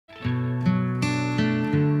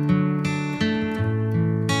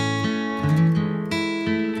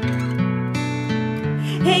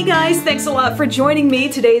Hey guys, thanks a lot for joining me.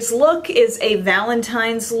 Today's look is a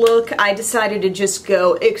Valentine's look. I decided to just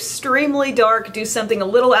go extremely dark, do something a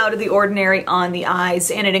little out of the ordinary on the eyes,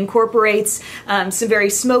 and it incorporates some very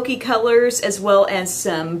smoky colors as well as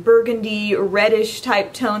some burgundy, reddish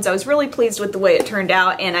type tones. I was really pleased with the way it turned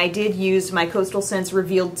out, and I did use my Coastal Scents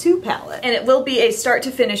Revealed 2 palette. And it will be a start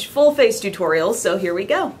to finish full face tutorial, so here we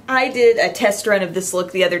go. I did a test run of this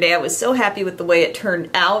look the other day. I was so happy with the way it turned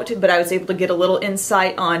out, but I was able to get a little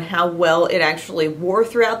insight on how well it actually wore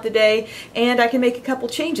throughout the day, and I can make a couple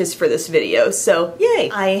changes for this video, so yay!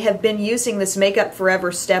 I have been using this Makeup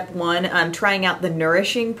Forever Step 1. I'm trying out the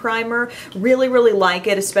Nourishing Primer. Really like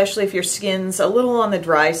it, especially if your skin's a little on the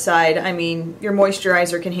dry side. I mean, your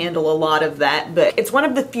moisturizer can handle a lot of that, but it's one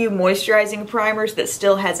of the few moisturizing primers that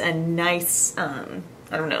still has a nice,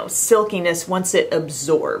 I don't know, silkiness once it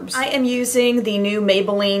absorbs. I am using the new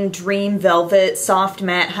Maybelline Dream Velvet Soft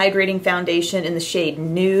Matte Hydrating Foundation in the shade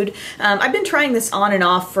Nude. I've been trying this on and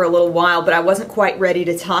off for a little while, but I wasn't quite ready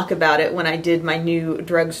to talk about it when I did my new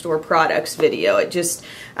drugstore products video.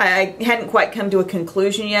 I hadn't quite come to a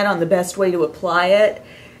conclusion yet on the best way to apply it.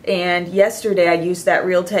 And yesterday I used that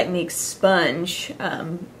Real Techniques sponge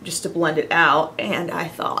just to blend it out, and I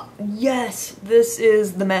thought, yes, this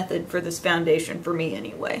is the method for this foundation for me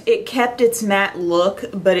anyway. It kept its matte look,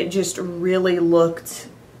 but it just really looked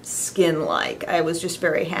skin-like. I was just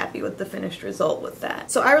very happy with the finished result with that.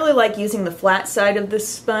 So I really like using the flat side of this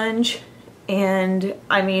sponge, and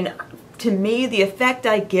I mean, to me, the effect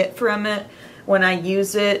I get from it when I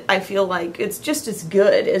use it, I feel like it's just as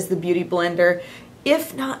good as the Beauty Blender,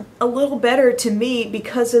 if not a little better to me,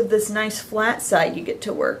 because of this nice flat side you get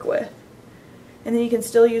to work with. And then you can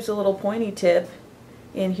still use a little pointy tip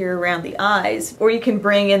in here around the eyes, or you can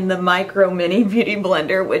bring in the micro mini Beauty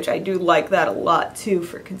Blender, which I do like that a lot too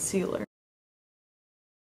for concealer.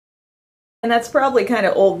 And that's probably kind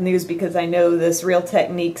of old news because I know this Real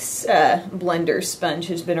Techniques blender sponge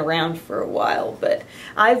has been around for a while, but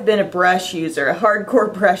I've been a brush user, a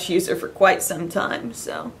hardcore brush user for quite some time,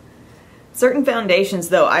 so. Certain foundations,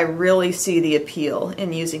 though, I really see the appeal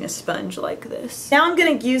in using a sponge like this. Now I'm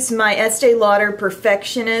going to use my Estee Lauder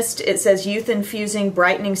Perfectionist. It says Youth Infusing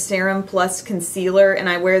Brightening Serum Plus Concealer, and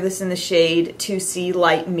I wear this in the shade 2C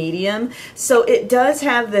Light Medium. So it does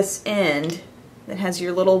have this end that has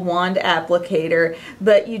your little wand applicator,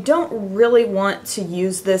 but you don't really want to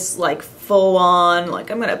use this like full on,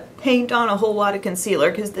 like I'm going to paint on a whole lot of concealer,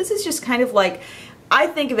 because this is just kind of like, I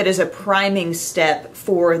think of it as a priming step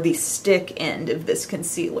for the stick end of this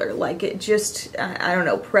concealer. Like it just, I don't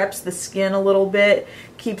know, preps the skin a little bit,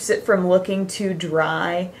 keeps it from looking too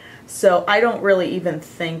dry. So I don't really even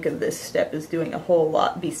think of this step as doing a whole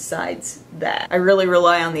lot besides that. I really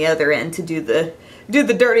rely on the other end to do the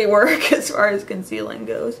dirty work as far as concealing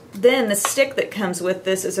goes. Then the stick that comes with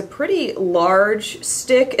this is a pretty large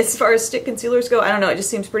stick as far as stick concealers go. I don't know, it just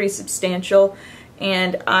seems pretty substantial.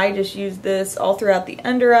 And I just use this all throughout the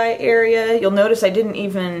under eye area. You'll notice I didn't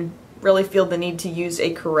even really feel the need to use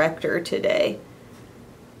a corrector today.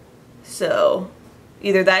 So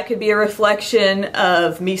either that could be a reflection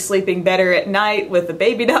of me sleeping better at night with the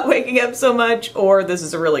baby not waking up so much, or this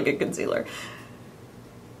is a really good concealer.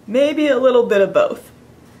 Maybe a little bit of both.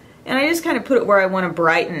 And I just kind of put it where I want to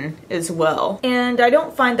brighten as well. And I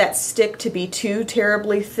don't find that stick to be too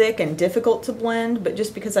terribly thick and difficult to blend, but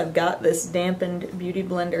just because I've got this dampened Beauty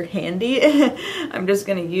Blender handy, I'm just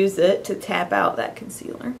going to use it to tap out that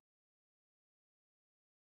concealer.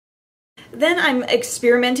 Then I'm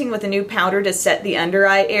experimenting with a new powder to set the under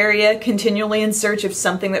eye area, continually in search of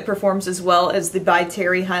something that performs as well as the By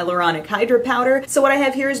Terry Hyaluronic Hydra Powder. So what I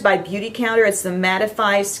have here is by Beauty Counter. It's the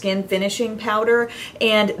Mattify Skin Finishing Powder.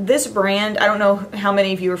 And this brand, I don't know how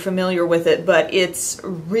many of you are familiar with it, but it's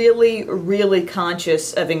really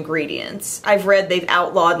conscious of ingredients. I've read they've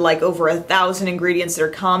outlawed like over 1,000 ingredients that are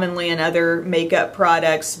commonly in other makeup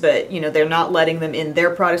products, but you know, they're not letting them in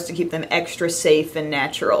their products to keep them extra safe and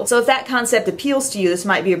natural. So if that concept appeals to you, this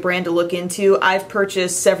might be a brand to look into. I've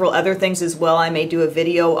purchased several other things as well. I may do a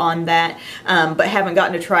video on that, but haven't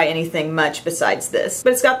gotten to try anything much besides this.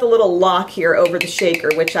 But it's got the little lock here over the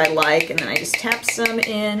shaker, which I like, and then I just tap some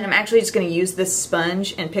in. I'm actually just going to use this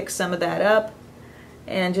sponge and pick some of that up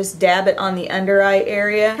and just dab it on the under eye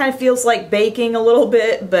area. Kind of feels like baking a little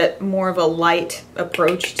bit, but more of a light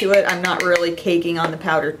approach to it. I'm not really caking on the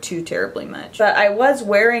powder too terribly much. But I was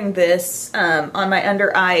wearing this on my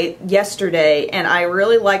under eye yesterday, and I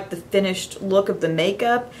really liked the finished look of the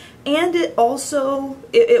makeup. And it also,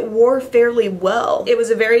 it wore fairly well. It was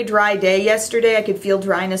a very dry day yesterday. I could feel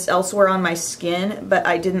dryness elsewhere on my skin, but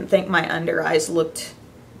I didn't think my under eyes looked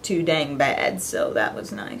too dang bad, so that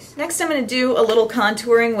was nice. Next I'm going to do a little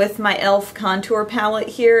contouring with my e.l.f. contour palette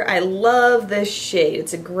here. I love this shade.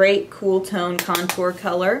 It's a great cool tone contour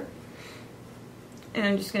color. And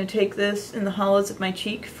I'm just going to take this in the hollows of my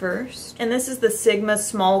cheek first. And this is the Sigma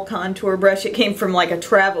small contour brush. It came from like a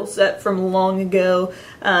travel set from long ago,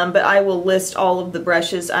 but I will list all of the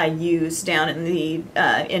brushes I use down in the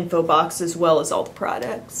info box as well as all the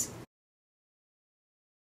products.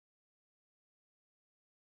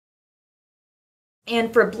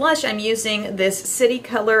 And for blush, I'm using this City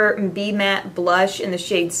Color Be Matte blush in the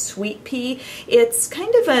shade Sweet Pea. It's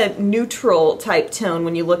kind of a neutral type tone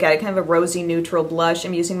when you look at it, kind of a rosy neutral blush.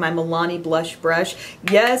 I'm using my Milani blush brush.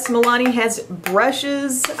 Yes, Milani has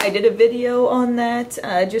brushes. I did a video on that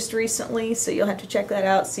just recently, so you'll have to check that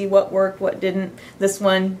out, see what worked, what didn't. This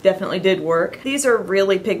one definitely did work. These are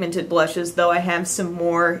really pigmented blushes, though I have some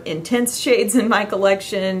more intense shades in my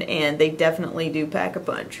collection, and they definitely do pack a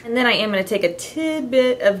punch. And then I am going to take a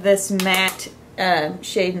bit of this matte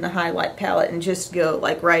shade in the highlight palette and just go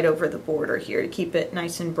like right over the border here to keep it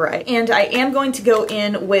nice and bright. And I am going to go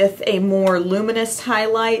in with a more luminous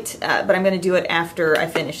highlight, but I'm going to do it after I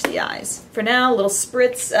finish the eyes. For now, a little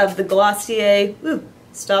spritz of the Glossier,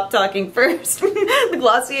 stop talking first, the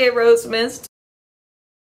Glossier Rose Mist.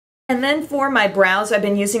 And then for my brows, I've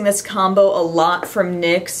been using this combo a lot from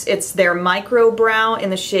NYX. It's their Micro Brow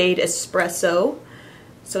in the shade Espresso.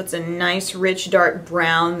 So it's a nice, rich, dark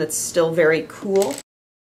brown that's still very cool.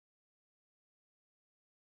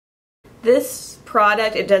 This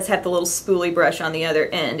product, it does have the little spoolie brush on the other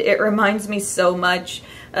end. It reminds me so much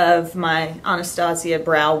of my Anastasia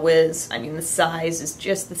Brow Wiz. I mean, the size is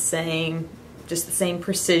just the same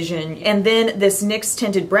precision. And then this NYX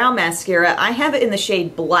Tinted Brow Mascara, I have it in the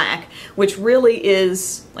shade Black, which really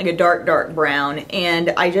is like a dark, dark brown,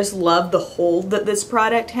 and I just love the hold that this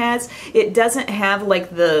product has. It doesn't have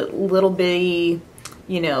like the little bitty,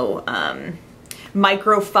 you know,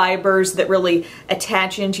 microfibers that really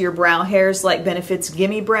attach into your brow hairs like Benefit's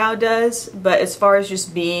Gimme Brow does, but as far as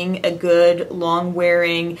just being a good,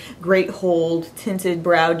 long-wearing, great hold, tinted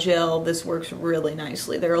brow gel, this works really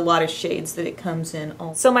nicely. There are a lot of shades that it comes in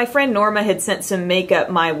also. So my friend Norma had sent some makeup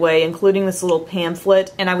my way, including this little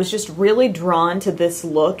pamphlet, and I was just really drawn to this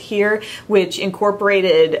look here, which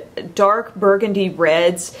incorporated dark burgundy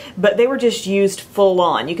reds, but they were just used full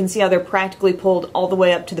on. You can see how they're practically pulled all the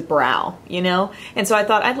way up to the brow, you know? And so I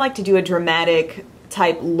thought I'd like to do a dramatic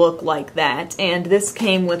type look like that, and this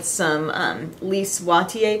came with some Lise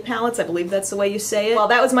Watier palettes. I believe that's the way you say it. Well,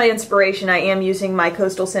 that was my inspiration. I am using my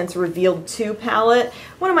Coastal Scents Revealed 2 palette,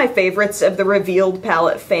 one of my favorites of the Revealed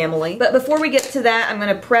palette family. But before we get to that, I'm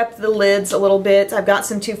going to prep the lids a little bit. I've got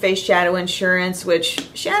some Too Faced Shadow Insurance, which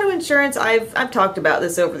Shadow Insurance, I've talked about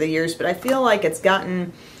this over the years, but I feel like it's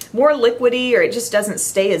gotten more liquidy, or it just doesn't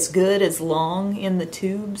stay as good as long in the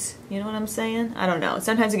tubes. You know what I'm saying? I don't know.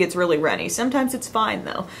 Sometimes it gets really runny. Sometimes it's fine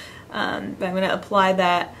though. But I'm going to apply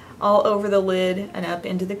that all over the lid and up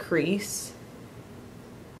into the crease.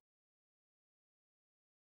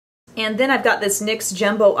 And then I've got this NYX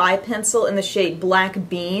Jumbo Eye Pencil in the shade Black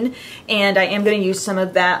Bean, and I am going to use some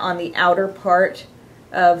of that on the outer part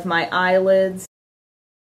of my eyelids.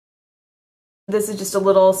 This is just a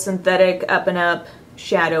little synthetic up and up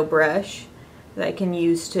shadow brush that I can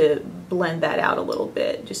use to blend that out a little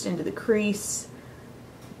bit, just into the crease,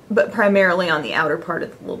 but primarily on the outer part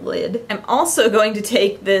of the lid. I'm also going to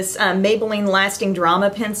take this Maybelline Lasting Drama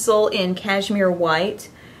pencil in Cashmere White,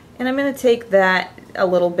 and I'm going to take that a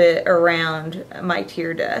little bit around my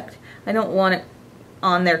tear duct. I don't want it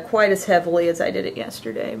on there quite as heavily as I did it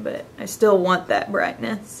yesterday, but I still want that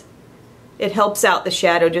brightness. It helps out the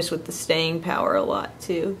shadow just with the staying power a lot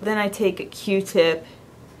too. Then I take a Q-tip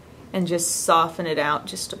and just soften it out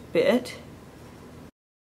just a bit.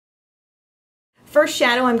 First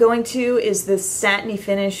shadow I'm going to is this satiny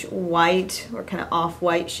finish white, or kind of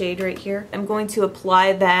off-white shade right here. I'm going to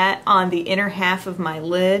apply that on the inner half of my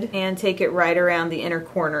lid and take it right around the inner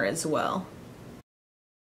corner as well.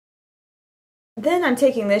 Then I'm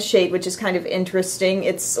taking this shade, which is kind of interesting.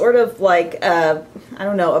 It's sort of like a, I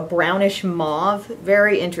don't know, a brownish mauve.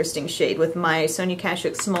 Very interesting shade with my Sonia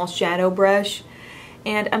Kashuk small shadow brush.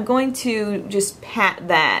 And I'm going to just pat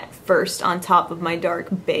that first on top of my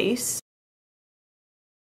dark base.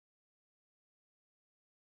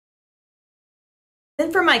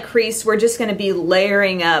 Then for my crease, we're just going to be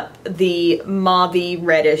layering up the mauvey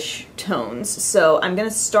reddish tones. So I'm going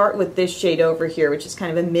to start with this shade over here, which is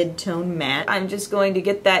kind of a mid-tone matte. I'm just going to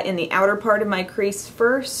get that in the outer part of my crease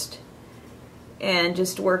first and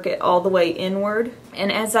just work it all the way inward.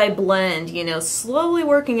 And as I blend, you know, slowly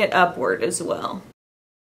working it upward as well.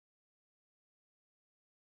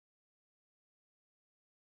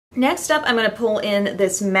 Next up, I'm going to pull in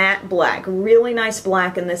this matte black, really nice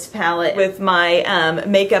black in this palette with my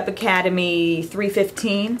Makeup Academy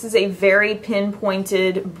 315. This is a very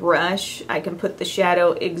pinpointed brush. I can put the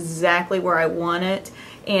shadow exactly where I want it,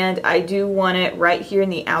 and I do want it right here in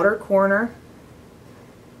the outer corner,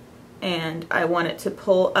 and I want it to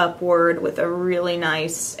pull upward with a really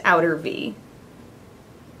nice outer V.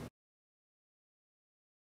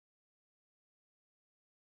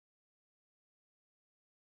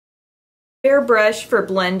 Airbrush for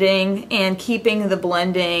blending and keeping the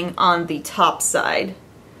blending on the top side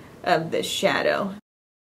of this shadow.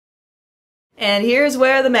 And here's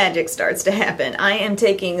where the magic starts to happen. I am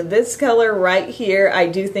taking this color right here. I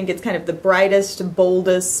do think it's kind of the brightest,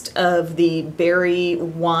 boldest of the berry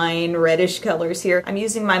wine reddish colors here. I'm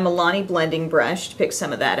using my Milani blending brush to pick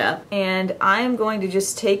some of that up. And I am going to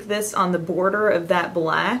just take this on the border of that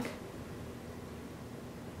black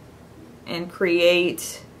and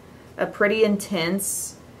create a pretty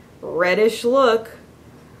intense reddish look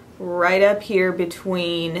right up here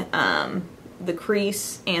between the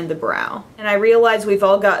crease and the brow. And I realize we've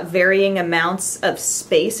all got varying amounts of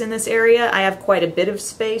space in this area. I have quite a bit of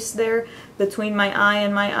space there between my eye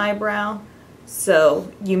and my eyebrow.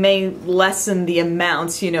 So you may lessen the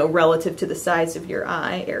amounts, you know, relative to the size of your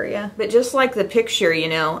eye area. But just like the picture, you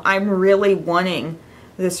know, I'm really wanting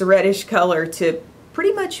this reddish color to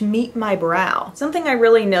pretty much meet my brow. Something I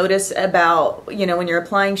really notice about, you know, when you're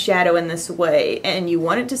applying shadow in this way and you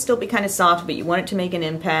want it to still be kind of soft, but you want it to make an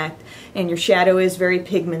impact, and your shadow is very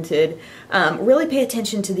pigmented, really pay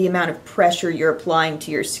attention to the amount of pressure you're applying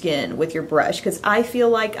to your skin with your brush, because I feel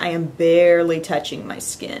like I am barely touching my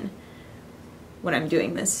skin when I'm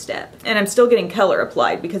doing this step. And I'm still getting color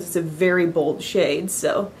applied because it's a very bold shade,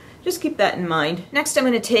 so just keep that in mind. Next, I'm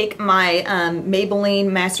going to take my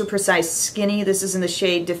Maybelline Master Precise Skinny. This is in the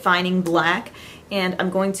shade Defining Black, and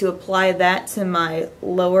I'm going to apply that to my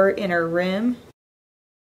lower inner rim.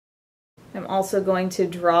 I'm also going to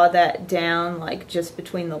draw that down, like just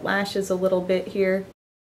between the lashes a little bit here.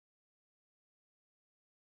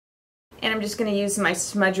 And I'm just going to use my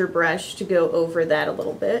smudger brush to go over that a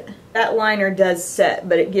little bit. That liner does set,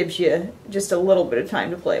 but it gives you just a little bit of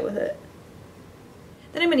time to play with it.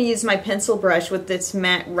 Then I'm going to use my pencil brush with this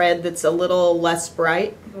matte red that's a little less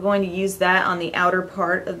bright. I'm going to use that on the outer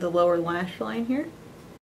part of the lower lash line here.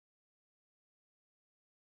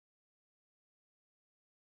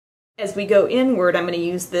 As we go inward, I'm going to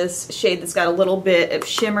use this shade that's got a little bit of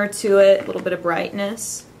shimmer to it, a little bit of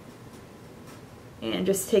brightness, and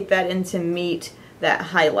just take that in to meet that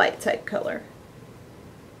highlight type color.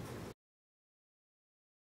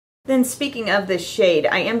 Then speaking of this shade,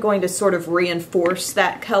 I am going to sort of reinforce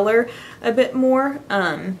that color a bit more.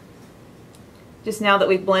 Just now that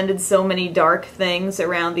we've blended so many dark things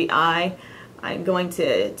around the eye, I'm going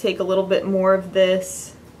to take a little bit more of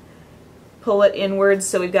this, pull it inwards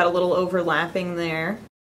so we've got a little overlapping there.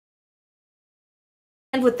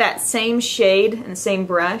 And with that same shade and same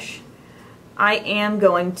brush, I am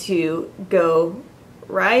going to go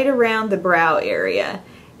right around the brow area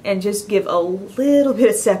and just give a little bit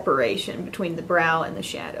of separation between the brow and the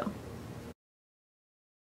shadow.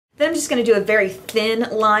 Then I'm just going to do a very thin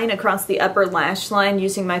line across the upper lash line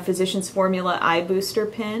using my Physicians Formula Eye Booster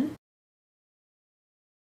pen.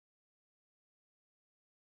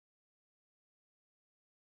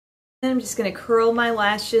 Then I'm just going to curl my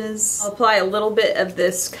lashes. I'll apply a little bit of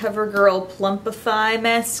this CoverGirl Plumpify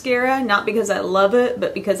mascara, not because I love it,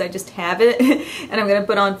 but because I just have it, and I'm going to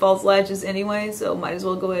put on false lashes anyway, so might as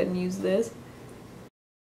well go ahead and use this.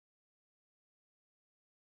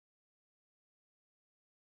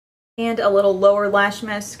 And a little lower lash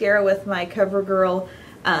mascara with my CoverGirl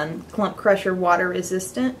Clump Crusher Water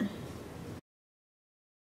Resistant.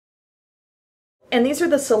 And these are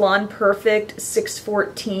the Salon Perfect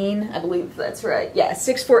 614, I believe that's right. Yeah,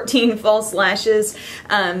 614 false lashes.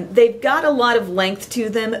 They've got a lot of length to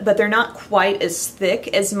them, but they're not quite as thick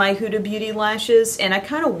as my Huda Beauty lashes. And I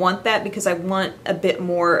kind of want that because I want a bit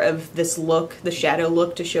more of this look, the shadow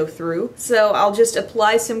look, to show through. So I'll just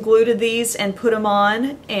apply some glue to these and put them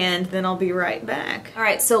on, and then I'll be right back. All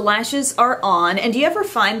right, so lashes are on. And do you ever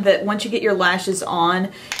find that once you get your lashes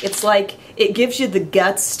on, it's like it gives you the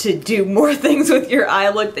guts to do more things with with your eye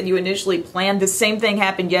look than you initially planned. The same thing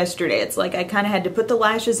happened yesterday. It's like I kind of had to put the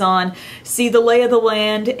lashes on, see the lay of the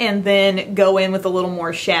land, and then go in with a little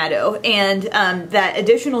more shadow. And that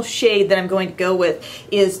additional shade that I'm going to go with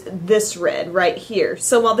is this red right here.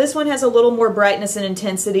 So while this one has a little more brightness and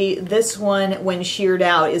intensity, this one, when sheared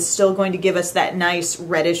out, is still going to give us that nice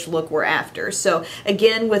reddish look we're after. So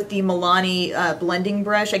again, with the Milani blending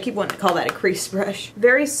brush, I keep wanting to call that a crease brush.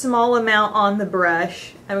 Very small amount on the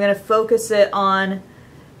brush. I'm going to focus it on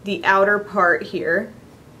the outer part here.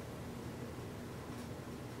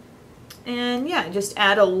 And yeah, just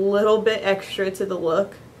add a little bit extra to the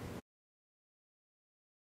look.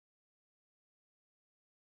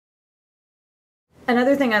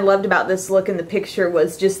 Another thing I loved about this look in the picture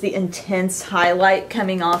was just the intense highlight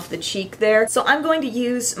coming off the cheek there. So I'm going to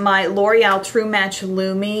use my L'Oreal True Match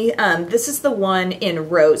Lumi. This is the one in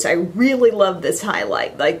Rose. I really love this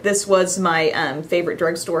highlight. Like, this was my favorite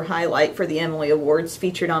drugstore highlight for the Emily Awards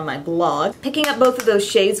featured on my blog. Picking up both of those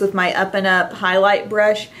shades with my Up and Up highlight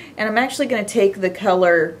brush, and I'm actually going to take the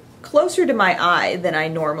color closer to my eye than I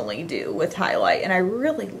normally do with highlight, and I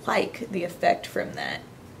really like the effect from that.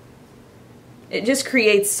 It just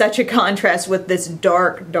creates such a contrast with this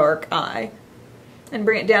dark, dark eye. And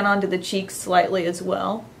bring it down onto the cheeks slightly as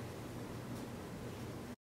well.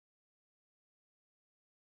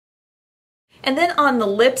 And then on the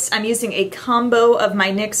lips, I'm using a combo of my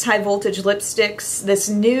NYX High Voltage lipsticks. This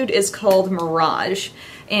nude is called Mirage,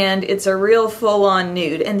 and it's a real full-on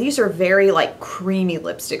nude. And these are very, like, creamy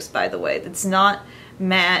lipsticks, by the way. It's not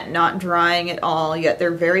matte, not drying at all, yet they're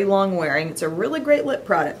very long wearing. It's a really great lip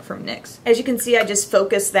product from NYX. As you can see, I just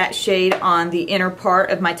focused that shade on the inner part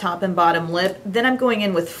of my top and bottom lip. Then I'm going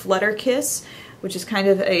in with Flutter Kiss, which is kind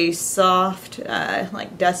of a soft,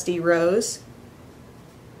 like dusty rose.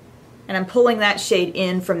 And I'm pulling that shade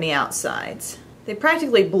in from the outsides. They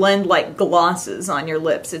practically blend like glosses on your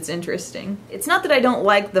lips. It's interesting. It's not that I don't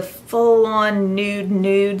like the full-on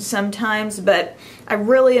nude sometimes, but I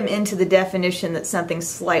really am into the definition that something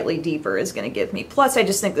slightly deeper is going to give me. Plus, I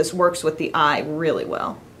just think this works with the eye really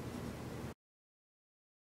well.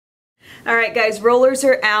 Alright guys, rollers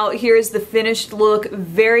are out. Here's the finished look.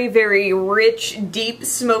 Very, very rich, deep,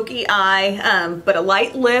 smoky eye, but a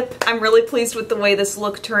light lip. I'm really pleased with the way this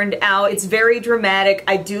look turned out. It's very dramatic.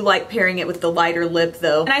 I do like pairing it with the lighter lip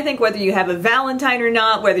though. And I think whether you have a Valentine or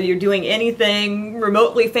not, whether you're doing anything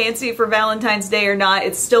remotely fancy for Valentine's Day or not,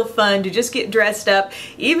 it's still fun to just get dressed up,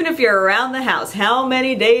 even if you're around the house. How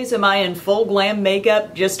many days am I in full glam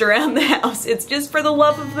makeup just around the house? It's just for the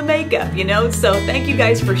love of the makeup, you know? So thank you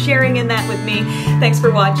guys for sharing in that with me. Thanks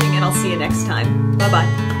for watching, and I'll see you next time.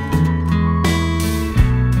 Bye-bye.